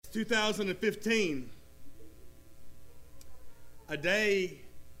2015, a day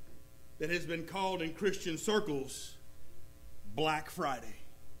that has been called in Christian circles Black Friday.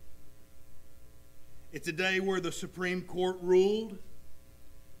 It's a day where the Supreme Court ruled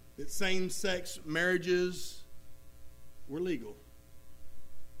that same-sex marriages were legal.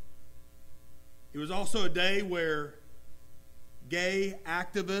 It was also a day where gay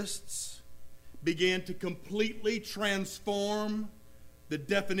activists began to completely transform the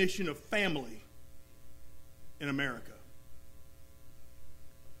definition of family in America.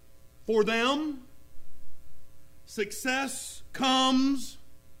 For them, success comes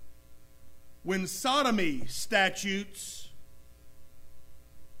when sodomy statutes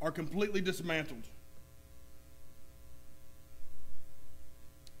are completely dismantled.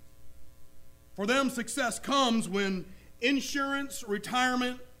 For them, success comes when insurance,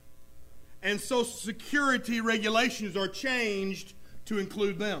 retirement, and Social Security regulations are changed to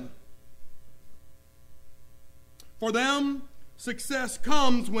include them. For them, success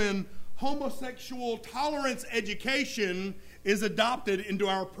comes when homosexual tolerance education is adopted into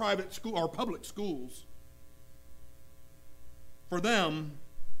our private school, our public schools. For them,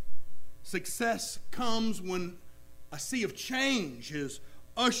 success comes when a sea of change is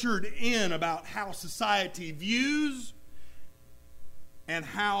ushered in about how society views and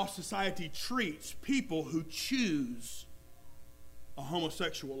how society treats people who choose a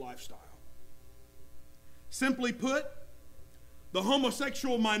homosexual lifestyle. Simply put, the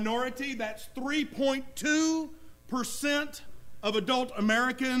homosexual minority, that's 3.2% of adult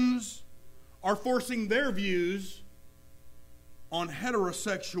Americans, are forcing their views on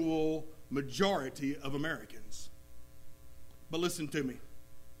heterosexual majority of Americans. But listen to me.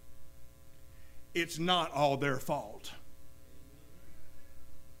 It's not all their fault.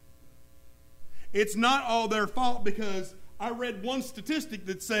 It's not all their fault, because I read one statistic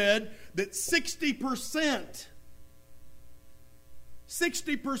that said that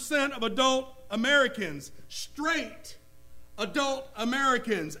 60% of adult Americans, straight adult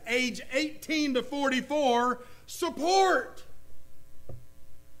Americans, age 18 to 44, support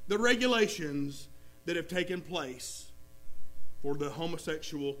the regulations that have taken place for the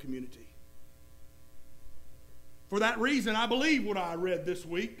homosexual community. For that reason, I believe what I read this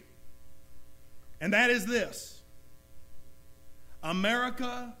week, and that is this: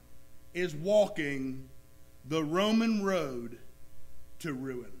 America is walking the Roman road to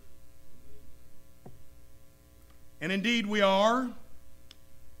ruin. And indeed we are,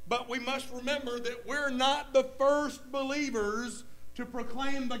 but we must remember that we're not the first believers to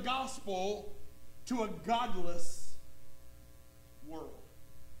proclaim the gospel to a godless world.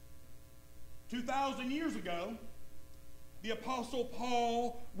 2,000 years ago, the Apostle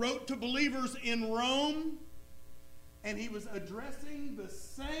Paul wrote to believers in Rome, and he was addressing the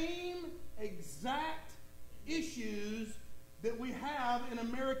same exact issues that we have in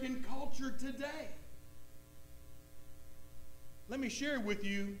American culture today. Let me share with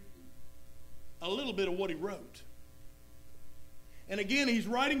you a little bit of what he wrote. And again, he's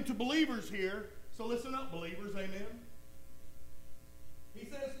writing to believers here, so listen up, believers, amen. He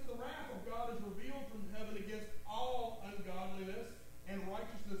says, "The wrath of God is revealed from heaven against all ungodliness and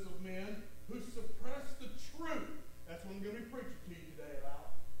righteousness of men who suppress the truth." That's what I'm going to be preaching to you today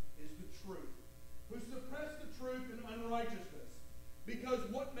about, is the truth. Who suppress the truth in unrighteousness. Because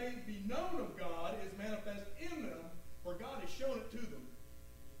what may be known of God is manifest in them, for God has shown it to them.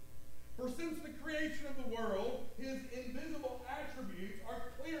 For since the creation of the world, his invisible attributes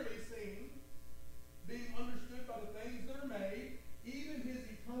are clearly seen, being understood by the things that are made, even his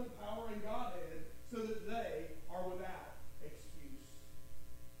eternal power and Godhead, so that they are without excuse.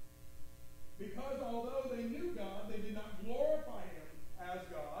 Because although they knew God, they did not glorify him as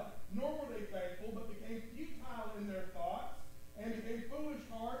God, nor were they thankful, but became futile in their thoughts, and became foolish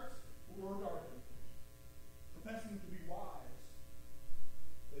hearts, were darkened. Professing to be wise,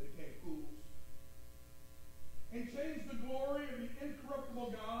 they became fools. And changed the glory of the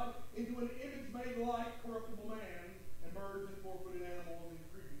incorruptible God into an image made like corruptible man, and birds and four-footed animals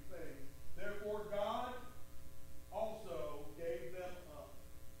and creeping things. Therefore God also gave them up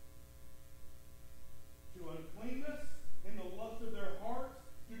to uncleanness in the lust of their hearts,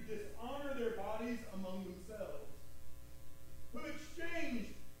 to dishonor their bodies among themselves, who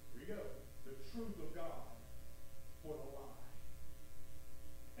exchanged, here you go, the truth of God for the lie,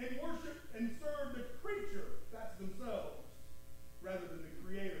 and worshiped and served the creature, that's themselves, rather than the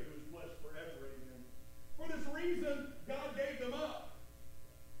Creator, who is blessed forever. Amen. For this reason, God gave them up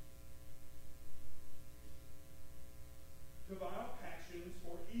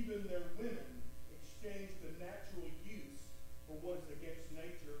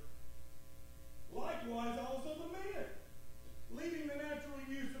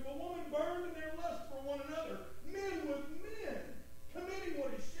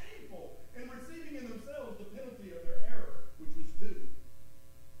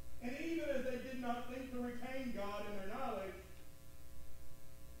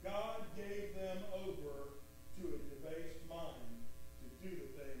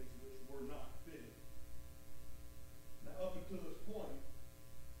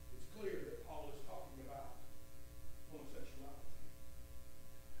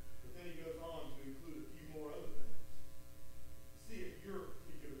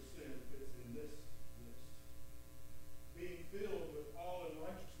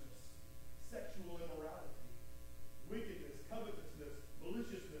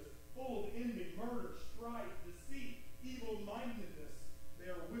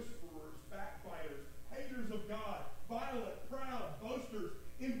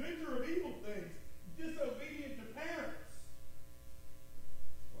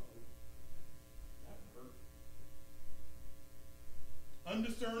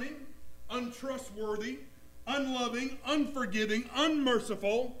untrustworthy, unloving, unforgiving,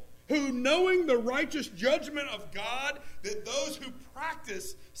 unmerciful, who, knowing the righteous judgment of God, that those who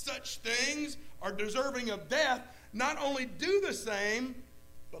practice such things are deserving of death, not only do the same,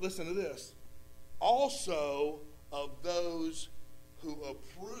 but listen to this, also of those who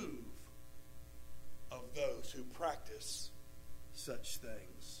approve of those who practice such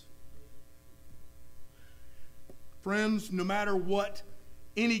things. Friends, no matter what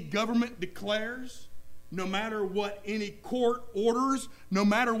any government declares, no matter what any court orders, no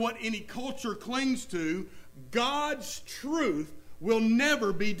matter what any culture clings to, God's truth will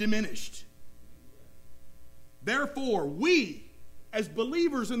never be diminished. Therefore, we, as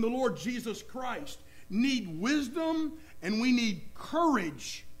believers in the Lord Jesus Christ, need wisdom and we need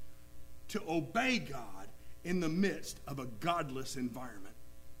courage to obey God in the midst of a godless environment.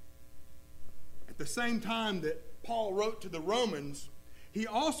 At the same time that Paul wrote to the Romans, he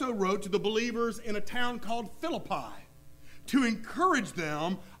also wrote to the believers in a town called Philippi to encourage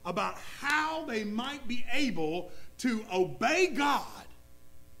them about how they might be able to obey God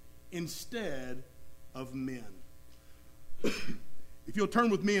instead of men. If you'll turn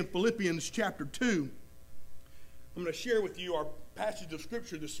with me in Philippians chapter 2, I'm going to share with you our passage of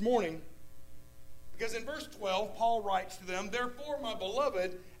Scripture this morning, because in verse 12, Paul writes to them, "Therefore, my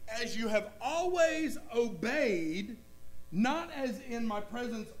beloved, as you have always obeyed, not as in my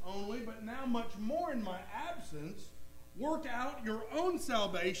presence only, but now much more in my absence, work out your own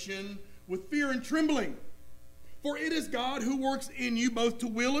salvation with fear and trembling. For it is God who works in you both to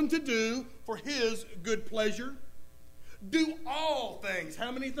will and to do for his good pleasure. Do all things."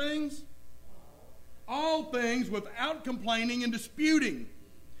 How many things? All things without complaining and disputing,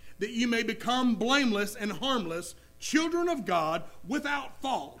 that you may become blameless and harmless, children of God without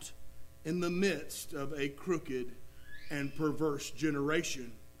fault, in the midst of a crooked and perverse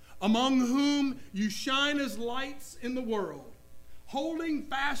generation, among whom you shine as lights in the world, holding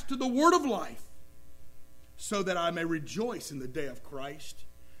fast to the word of life, so that I may rejoice in the day of Christ,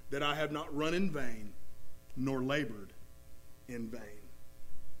 that I have not run in vain, nor labored in vain.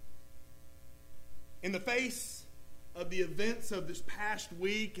 In the face of the events of this past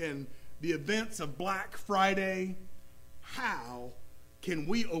week and the events of Black Friday, how can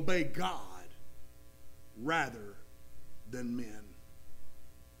we obey God rather than men?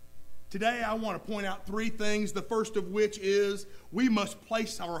 Today I want to point out three things, the first of which is we must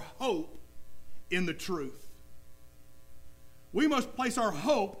place our hope in the truth. We must place our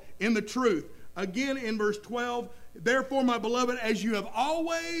hope in the truth. Again in verse 12, "Therefore, my beloved, as you have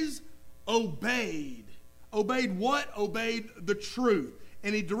always obeyed." Obeyed what? Obeyed the truth.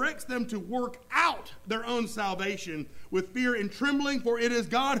 And he directs them to work out their own salvation with fear and trembling, for it is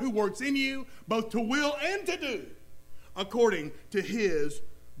God who works in you both to will and to do according to his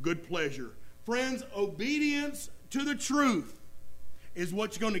good pleasure. Friends, obedience to the truth is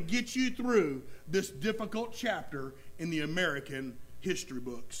what's going to get you through this difficult chapter in the American history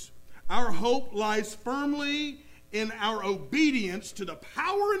books. Our hope lies firmly in our obedience to the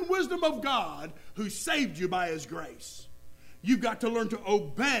power and wisdom of God who saved you by his grace. You've got to learn to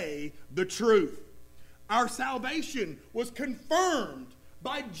obey the truth. Our salvation was confirmed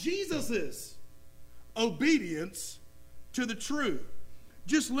by Jesus' obedience to the truth.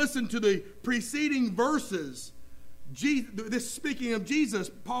 Just listen to the preceding verses. This speaking of Jesus,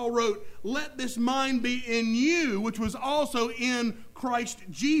 Paul wrote, "Let this mind be in you, which was also in Christ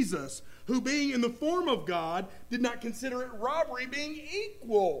Jesus, who being in the form of God did not consider it robbery being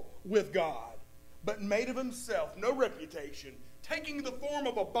equal with God, but made of himself no reputation, taking the form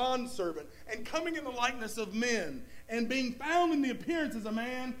of a bondservant and coming in the likeness of men, and being found in the appearance as a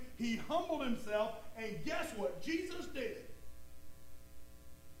man, he humbled himself." And guess what Jesus did?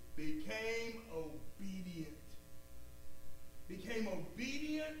 Became obedient. Became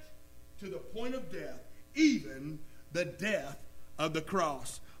obedient to the point of death, even the death of the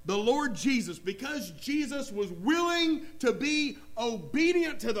cross. The Lord Jesus, because Jesus was willing to be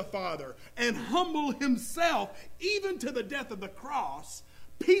obedient to the Father and humble himself even to the death of the cross,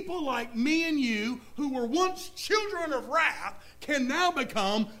 people like me and you who were once children of wrath can now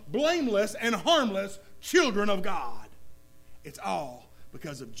become blameless and harmless children of God. It's all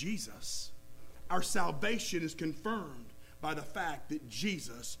because of Jesus. Our salvation is confirmed by the fact that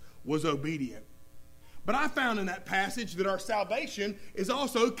Jesus was obedient. But I found in that passage that our salvation is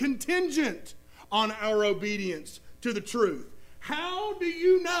also contingent on our obedience to the truth. How do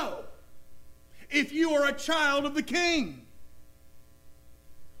you know if you are a child of the King?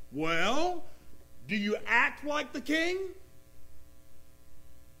 Well, do you act like the King?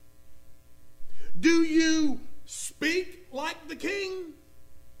 Do you speak like the King?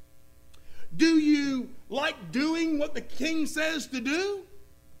 Do you like doing what the king says to do?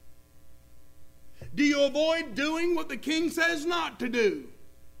 Do you avoid doing what the king says not to do?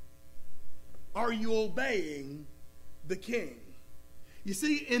 Are you obeying the king? You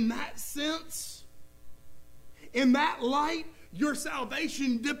see, in that sense, in that light, your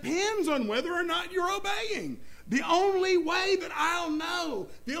salvation depends on whether or not you're obeying. The only way that I'll know,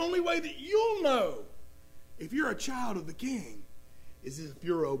 the only way that you'll know if you're a child of the king is if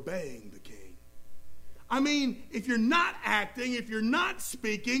you're obeying the king. I mean, if you're not acting, if you're not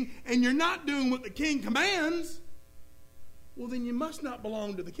speaking, and you're not doing what the king commands, well, then you must not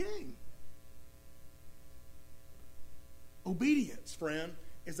belong to the king. Obedience, friend,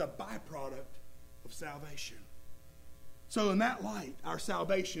 is a byproduct of salvation. So in that light, our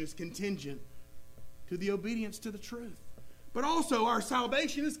salvation is contingent to the obedience to the truth. But also our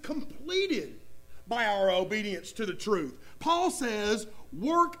salvation is completed by our obedience to the truth. Paul says,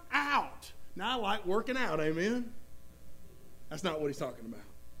 work out. Now I like working out, amen? That's not what he's talking about.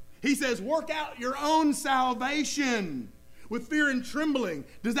 He says, work out your own salvation with fear and trembling.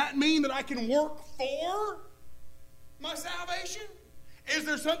 Does that mean that I can work for my salvation? Is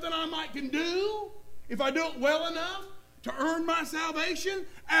there something I can do if I do it well enough to earn my salvation?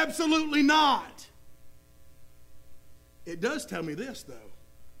 Absolutely not. It does tell me this, though.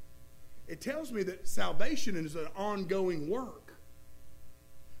 It tells me that salvation is an ongoing work.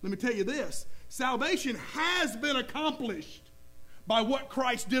 Let me tell you this. Salvation has been accomplished by what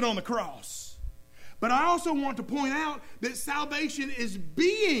Christ did on the cross. But I also want to point out that salvation is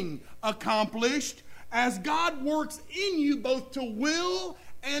being accomplished as God works in you both to will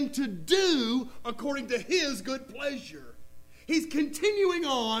and to do according to His good pleasure. He's continuing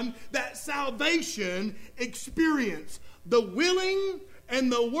on that salvation experience. The willing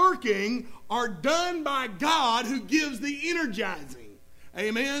and the working are done by God who gives the energizing.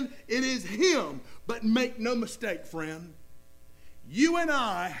 Amen? It is Him. But make no mistake, friend, you and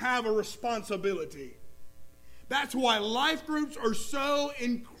I have a responsibility. That's why life groups are so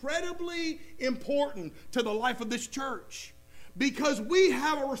incredibly important to the life of this church. Because we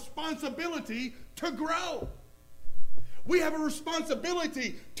have a responsibility to grow. We have a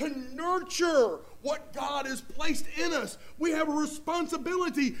responsibility to nurture what God has placed in us. We have a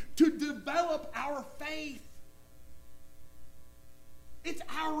responsibility to develop our faith. It's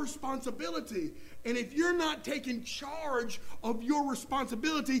our responsibility. And if you're not taking charge of your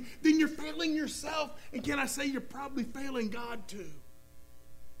responsibility, then you're failing yourself. And can I say you're probably failing God too?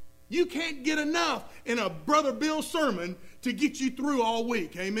 You can't get enough in a Brother Bill sermon to get you through all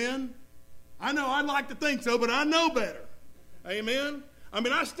week. Amen? I know I'd like to think so, but I know better. Amen? I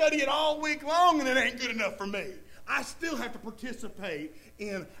mean, I study it all week long and it ain't good enough for me. I still have to participate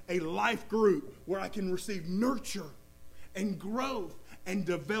in a life group where I can receive nurture and growth and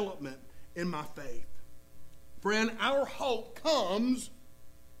development in my faith. Friend, our hope comes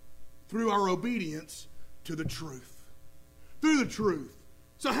through our obedience to the truth. Through the truth.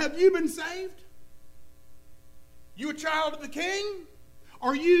 So have you been saved? You a child of the King?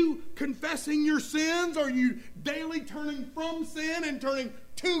 Are you confessing your sins? Are you daily turning from sin and turning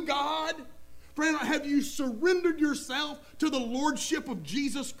to God? Friend, have you surrendered yourself to the lordship of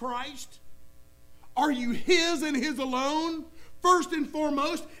Jesus Christ? Are you His and His alone? First and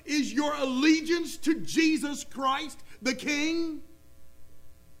foremost is your allegiance to Jesus Christ, the King.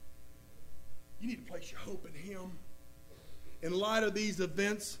 You need to place your hope in Him. In light of these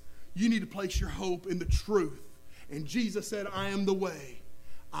events, you need to place your hope in the truth. And Jesus said, I am the way.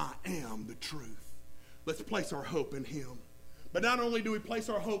 I am the truth. Let's place our hope in Him. But not only do we place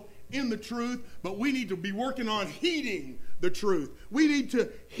our hope in the truth, but we need to be working on heeding the truth. We need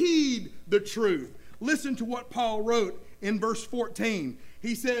to heed the truth. Listen to what Paul wrote in verse 14.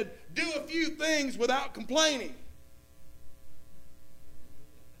 He said, do a few things without complaining.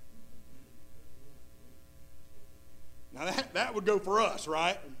 Now that would go for us,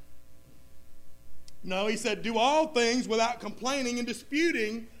 right? No, he said, do all things without complaining and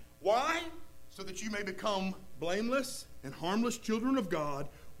disputing. Why? So that you may become blameless and harmless children of God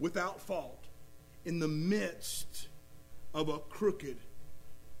without fault in the midst of a crooked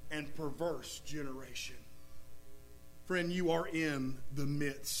and perverse generation. Friend, you are in the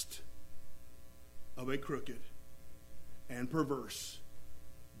midst of a crooked and perverse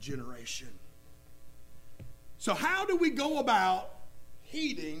generation. So how do we go about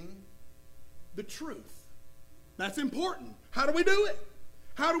heeding the truth? That's important. How do we do it?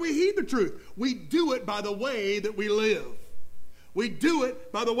 How do we heed the truth? We do it by the way that we live. We do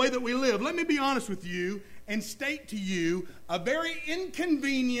it by the way that we live. Let me be honest with you and state to you a very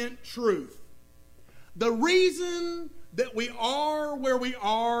inconvenient truth. The reason that we are where we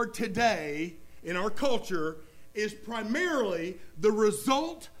are today in our culture is primarily the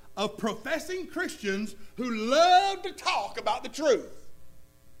result of professing Christians who love to talk about the truth.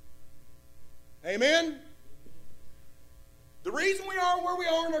 Amen? The reason we are where we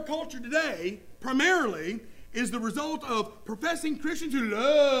are in our culture today, primarily, is the result of professing Christians who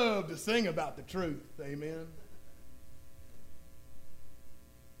love to sing about the truth. Amen?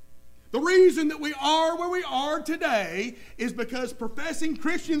 The reason that we are where we are today is because professing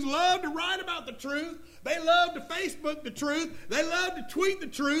Christians love to write about the truth. They love to Facebook the truth. They love to tweet the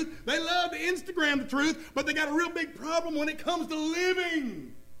truth. They love to Instagram the truth. But they got a real big problem when it comes to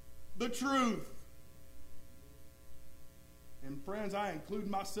living the truth. And friends, I include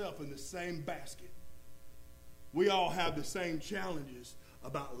myself in the same basket. We all have the same challenges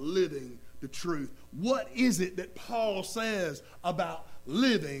about living the truth. What is it that Paul says about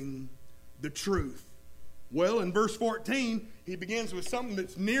living the truth? Well, in verse 14, he begins with something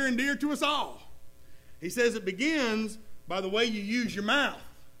that's near and dear to us all. He says it begins by the way you use your mouth.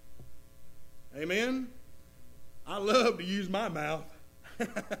 Amen? I love to use my mouth.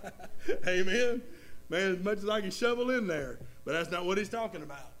 Amen? Man, as much as I can shovel in there. But that's not what he's talking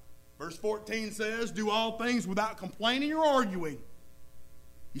about. Verse 14 says, do all things without complaining or arguing.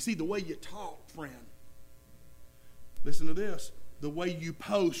 You see, the way you talk, friend. Listen to this. The way you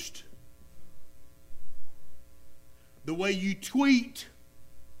post. The way you tweet.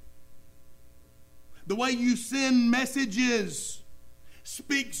 The way you send messages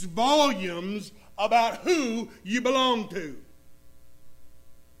speaks volumes about who you belong to.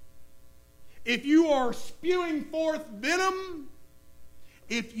 If you are spewing forth venom,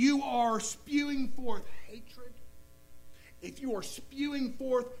 if you are spewing forth hatred, if you are spewing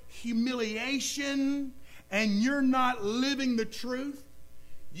forth humiliation, and you're not living the truth,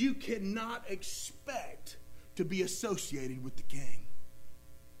 you cannot expect to be associated with the King.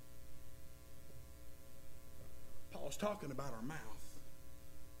 Paul's talking about our mouth.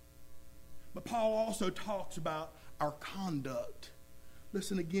 But Paul also talks about our conduct.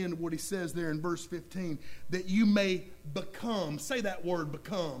 Listen again to what he says there in verse 15. That you may become, say that word,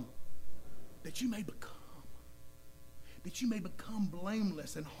 become. That you may become. That you may become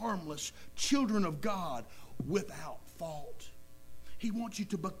blameless and harmless children of God without fault. He wants you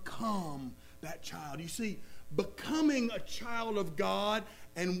to become that child. You see, becoming a child of God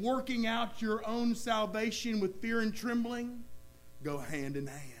and working out your own salvation with fear and trembling go hand in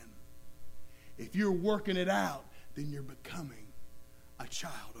hand. If you're working it out, then you're becoming a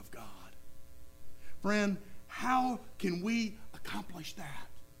child of God. Friend, how can we accomplish that?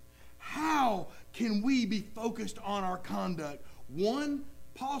 How can we be focused on our conduct? One,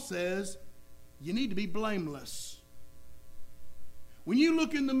 Paul says, you need to be blameless. When you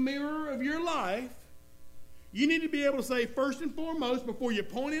look in the mirror of your life, you need to be able to say, first and foremost, before you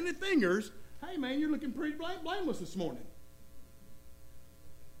point any fingers, hey man, you're looking pretty blameless this morning.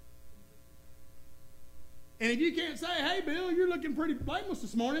 And if you can't say, hey Bill, you're looking pretty blameless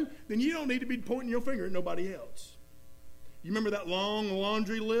this morning, then you don't need to be pointing your finger at nobody else. You remember that long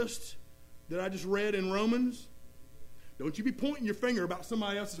laundry list that I just read in Romans? Don't you be pointing your finger about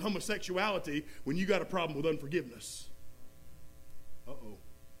somebody else's homosexuality when you got a problem with unforgiveness. Uh-oh.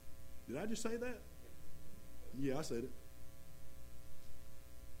 Did I just say that? Yeah, I said it.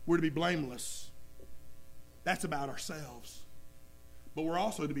 We're to be blameless. That's about ourselves. But we're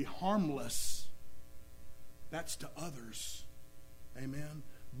also to be harmless. That's to others. Amen.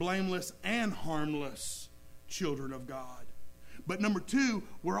 Blameless and harmless children of God. But number two,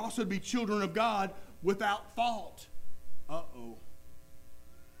 we're also to be children of God without fault. Uh-oh.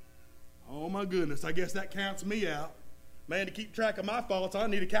 Oh my goodness, I guess that counts me out. Man, to keep track of my faults, I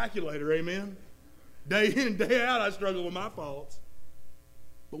need a calculator, amen? Day in, day out, I struggle with my faults.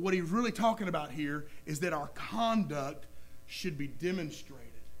 But what he's really talking about here is that our conduct should be demonstrated.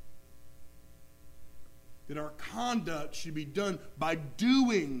 That our conduct should be done by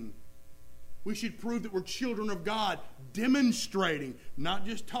doing. We should prove that we're children of God, demonstrating, not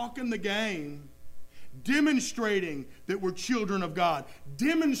just talking the game. Demonstrating that we're children of God.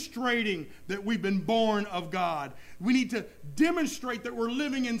 Demonstrating that we've been born of God. We need to demonstrate that we're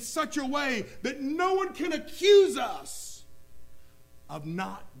living in such a way that no one can accuse us of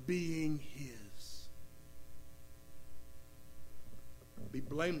not being His. Be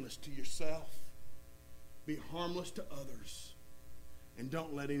blameless to yourself. Be harmless to others. And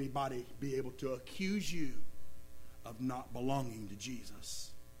don't let anybody be able to accuse you of not belonging to Jesus.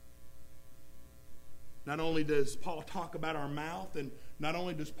 Not only does Paul talk about our mouth, and not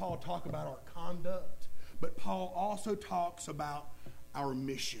only does Paul talk about our conduct, but Paul also talks about our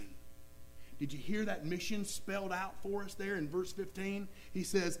mission. Did you hear that mission spelled out for us there in verse 15? He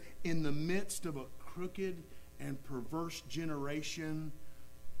says, in the midst of a crooked and perverse generation,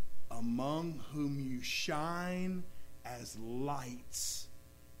 among whom you shine as lights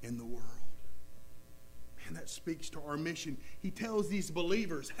in the world. Man, that speaks to our mission. He tells these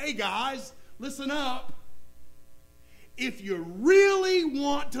believers, hey guys, listen up. If you really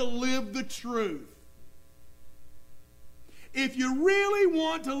want to live the truth, if you really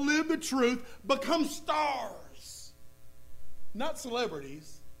want to live the truth, become stars. Not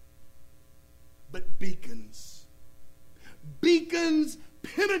celebrities, but beacons. Beacons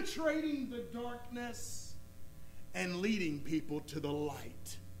penetrating the darkness and leading people to the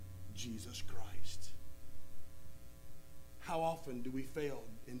light, Jesus Christ. How often do we fail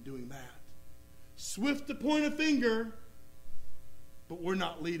in doing that? Swift to point a finger, but we're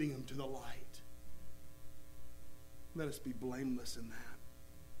not leading them to the light. Let us be blameless in that.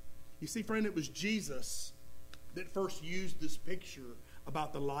 You see, friend, it was Jesus that first used this picture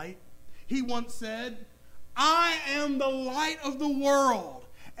about the light. He once said, I am the light of the world,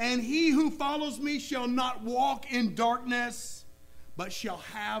 and he who follows me shall not walk in darkness, but shall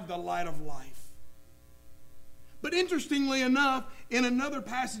have the light of life. But interestingly enough, in another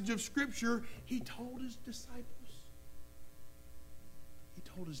passage of Scripture, he told his disciples,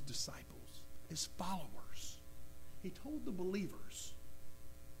 his followers, he told the believers,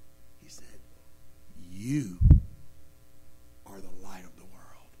 he said, you are the light of the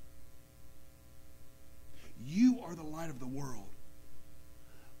world. You are the light of the world.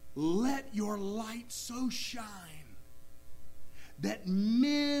 Let your light so shine that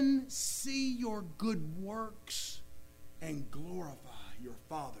men see your good works and glorify your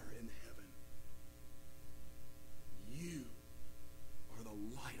Father in heaven. You are the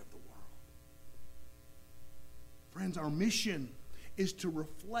light of the world. Friends, our mission is to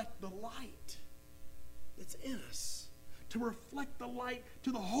reflect the light that's in us, to reflect the light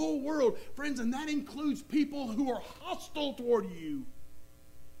to the whole world. Friends, and that includes people who are hostile toward you.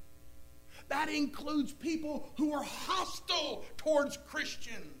 That includes people who are hostile towards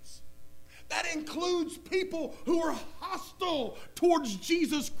Christians. That includes people who are hostile towards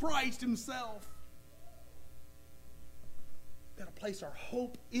Jesus Christ himself. We've got to place our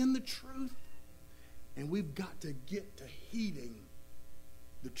hope in the truth, and we've got to get to heeding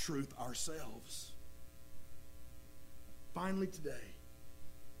the truth ourselves. Finally today,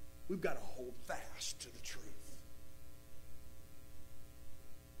 we've got to hold fast to the truth.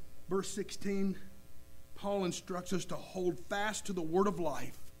 Verse 16, Paul instructs us to hold fast to the word of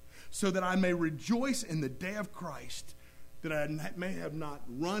life, so that I may rejoice in the day of Christ, that I may have not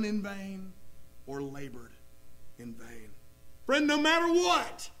run in vain or labored in vain. Friend, no matter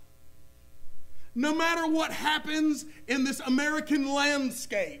what happens in this American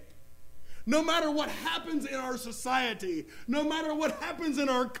landscape, no matter what happens in our society, no matter what happens in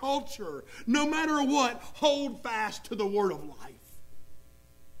our culture, no matter what, hold fast to the word of life.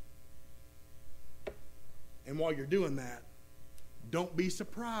 And while you're doing that, don't be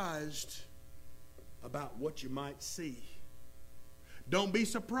surprised about what you might see. Don't be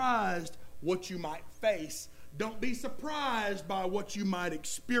surprised what you might face. Don't be surprised by what you might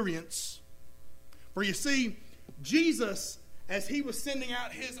experience. For you see, Jesus, as he was sending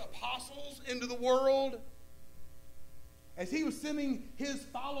out his apostles into the world, as he was sending his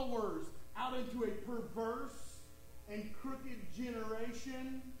followers out into a perverse and crooked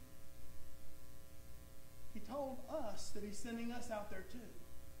generation, he told us that he's sending us out there too.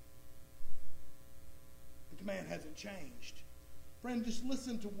 The command hasn't changed. Friend, just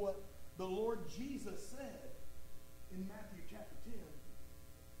listen to what the Lord Jesus said in Matthew chapter 10.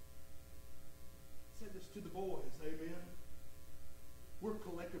 He said this to the boys, amen? We're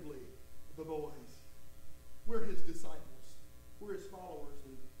collectively the boys. We're his disciples. We're his followers.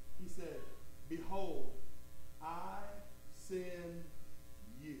 And he said, behold, I send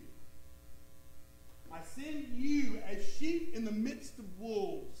you. I send you as sheep in the midst of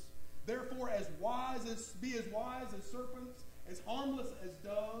wolves. Therefore, be as wise as serpents, as harmless as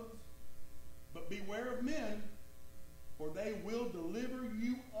doves. But beware of men, for they will deliver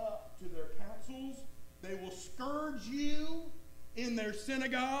you up to their councils. They will scourge you in their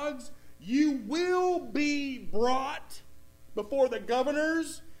synagogues. You will be brought before the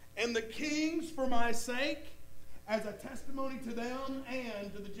governors and the kings for my sake, as a testimony to them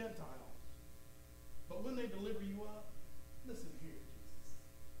and to the Gentiles. But when they deliver you up, listen here, Jesus.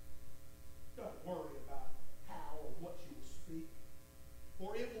 Don't worry about how or what you will speak,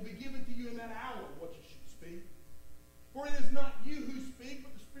 for it will be given to you in that hour what you should speak. For it is not you who speak,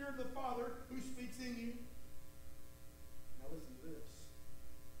 but the Spirit of the Father who speaks in you. Now listen to this.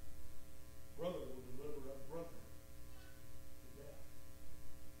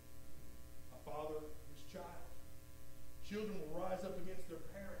 against their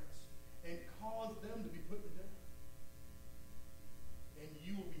parents and cause them to be put to death. And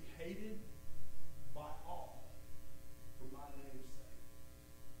you will be hated by all for my name's sake.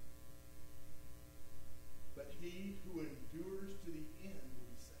 But he who endures to the end will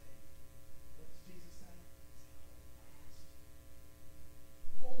be saved. What does Jesus say?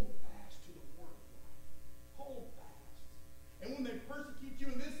 Hold fast to the word of life. Hold fast. And when they persecute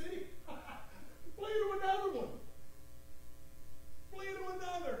you in this city, flee to another one. Flee to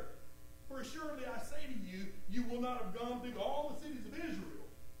another. For assuredly I say to you, you will not have gone through all the cities of Israel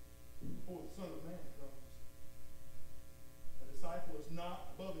before the Son of Man comes. A disciple is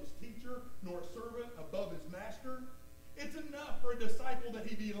not above his teacher, nor a servant above his master. It's enough for a disciple that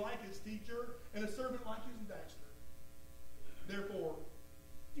he be like his teacher, and a servant like his master. Therefore,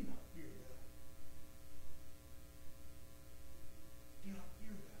 do not fear them. Do not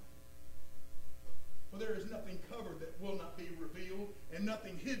fear them. For there is nothing covered that will not be revealed, and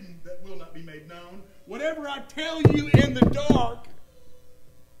nothing hidden that will not be made known. Whatever I tell you in the dark,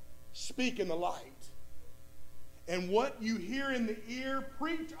 speak in the light. And what you hear in the ear,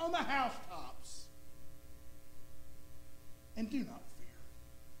 preach on the housetops. And do not fear.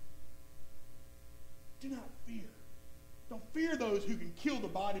 Do not fear. Don't fear those who can kill the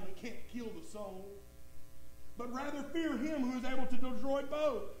body but can't kill the soul. But rather fear him who is able to destroy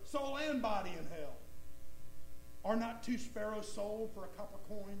both soul and body in hell. Are not 2 sparrows sold for a copper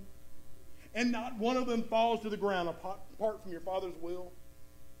coin? And not one of them falls to the ground apart from your Father's will?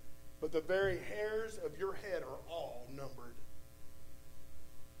 But the very hairs of your head are all numbered.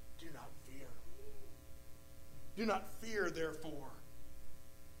 Do not fear. Do not fear, therefore.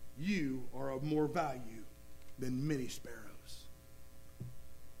 You are of more value than many sparrows.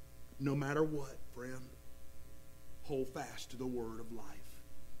 No matter what, friend, hold fast to the word of life.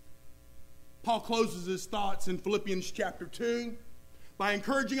 Paul closes his thoughts in Philippians chapter 2 by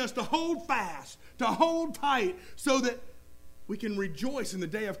encouraging us to hold fast, to hold tight, so that we can rejoice in the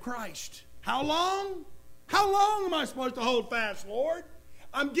day of Christ. How long? How long am I supposed to hold fast, Lord?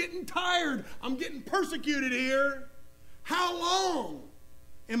 I'm getting tired. I'm getting persecuted here. How long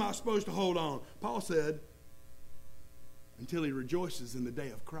am I supposed to hold on? Paul said, until he rejoices in the day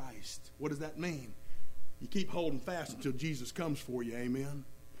of Christ. What does that mean? You keep holding fast until Jesus comes for you, amen?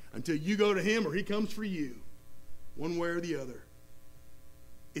 Until you go to him or he comes for you, one way or the other.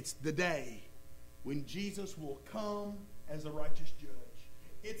 It's the day when Jesus will come as a righteous judge.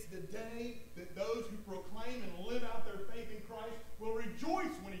 It's the day that those who proclaim and live out their faith in Christ will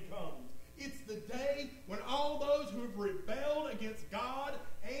rejoice when he comes. It's the day when all those who have rebelled against God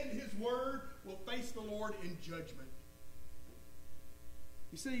and his word will face the Lord in judgment.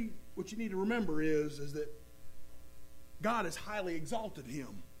 You see, what you need to remember is that God has highly exalted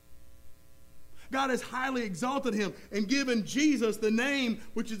him. God has highly exalted him and given Jesus the name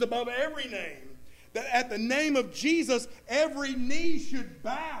which is above every name. That at the name of Jesus, every knee should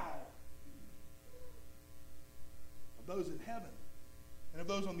bow. Of those in heaven, and of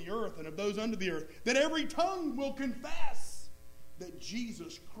those on the earth, and of those under the earth. That every tongue will confess that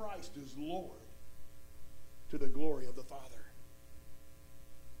Jesus Christ is Lord, to the glory of the Father.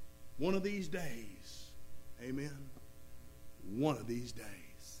 One of these days, amen, one of these days.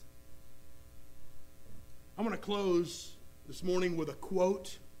 I'm going to close this morning with a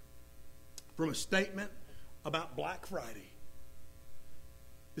quote from a statement about Black Friday.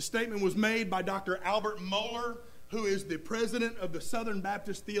 The statement was made by Dr. Albert Mohler, who is the president of the Southern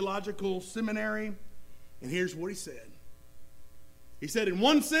Baptist Theological Seminary. And here's what he said. He said, in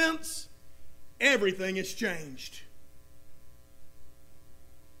one sense, everything has changed.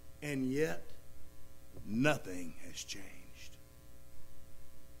 And yet, nothing has changed.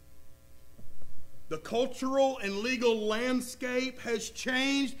 The cultural and legal landscape has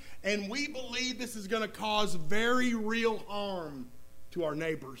changed, and we believe this is going to cause very real harm to our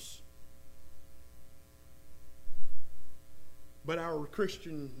neighbors. But our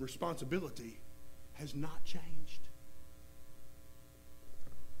Christian responsibility has not changed.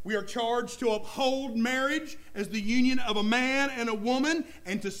 We are charged to uphold marriage as the union of a man and a woman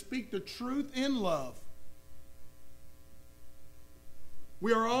and to speak the truth in love.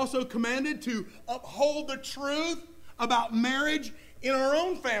 We are also commanded to uphold the truth about marriage in our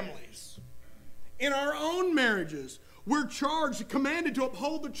own families, in our own marriages. We're charged, commanded to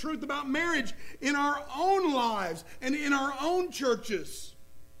uphold the truth about marriage in our own lives and in our own churches.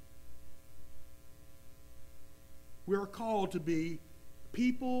 We are called to be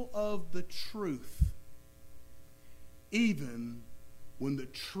people of the truth, even when the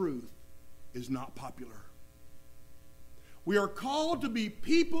truth is not popular. We are called to be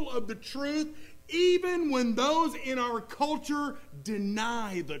people of the truth even when those in our culture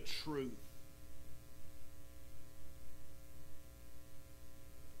deny the truth.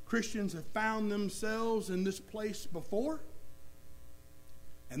 Christians have found themselves in this place before,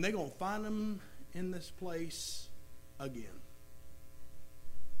 and they're going to find them in this place again.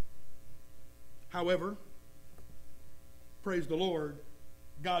 However, praise the Lord,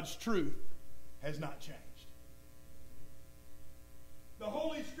 God's truth has not changed. The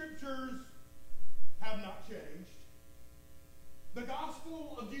Holy Scriptures have not changed. The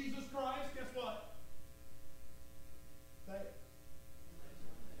gospel of Jesus Christ, guess what? They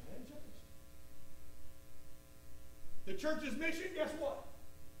haven't changed. The church's mission, guess what?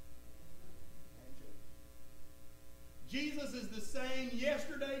 Jesus is the same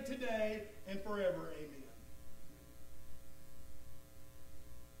yesterday, today, and forever. Amen.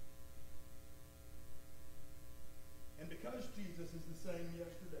 And because Jesus is the same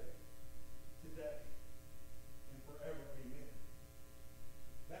yesterday, today, and forever, amen,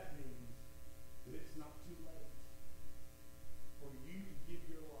 that means that it's not too late for you to give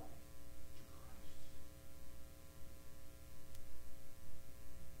your life to Christ.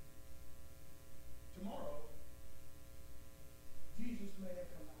 Tomorrow, Jesus may have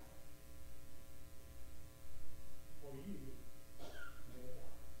come out.